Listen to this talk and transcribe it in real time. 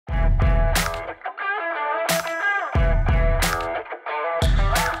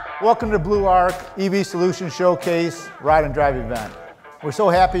Welcome to Blue Arc EV Solutions Showcase Ride and Drive event. We're so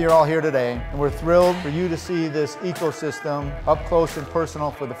happy you're all here today, and we're thrilled for you to see this ecosystem up close and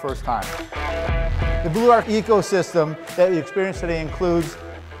personal for the first time. The Blue Arc ecosystem that you experience today includes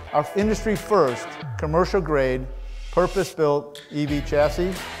our industry first commercial grade, purpose-built EV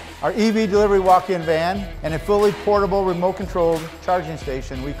chassis, our EV delivery walk-in van, and a fully portable remote controlled charging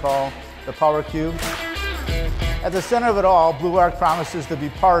station we call the Power Cube. At the center of it all, Blue Arc promises to be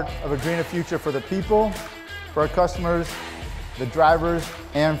part of a greener future for the people, for our customers, the drivers,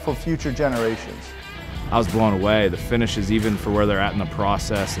 and for future generations. I was blown away. The finishes, even for where they're at in the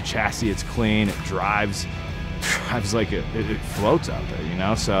process, the chassis, it's clean, it drives like it floats out there, you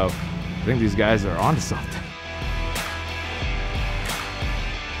know? So I think these guys are onto something.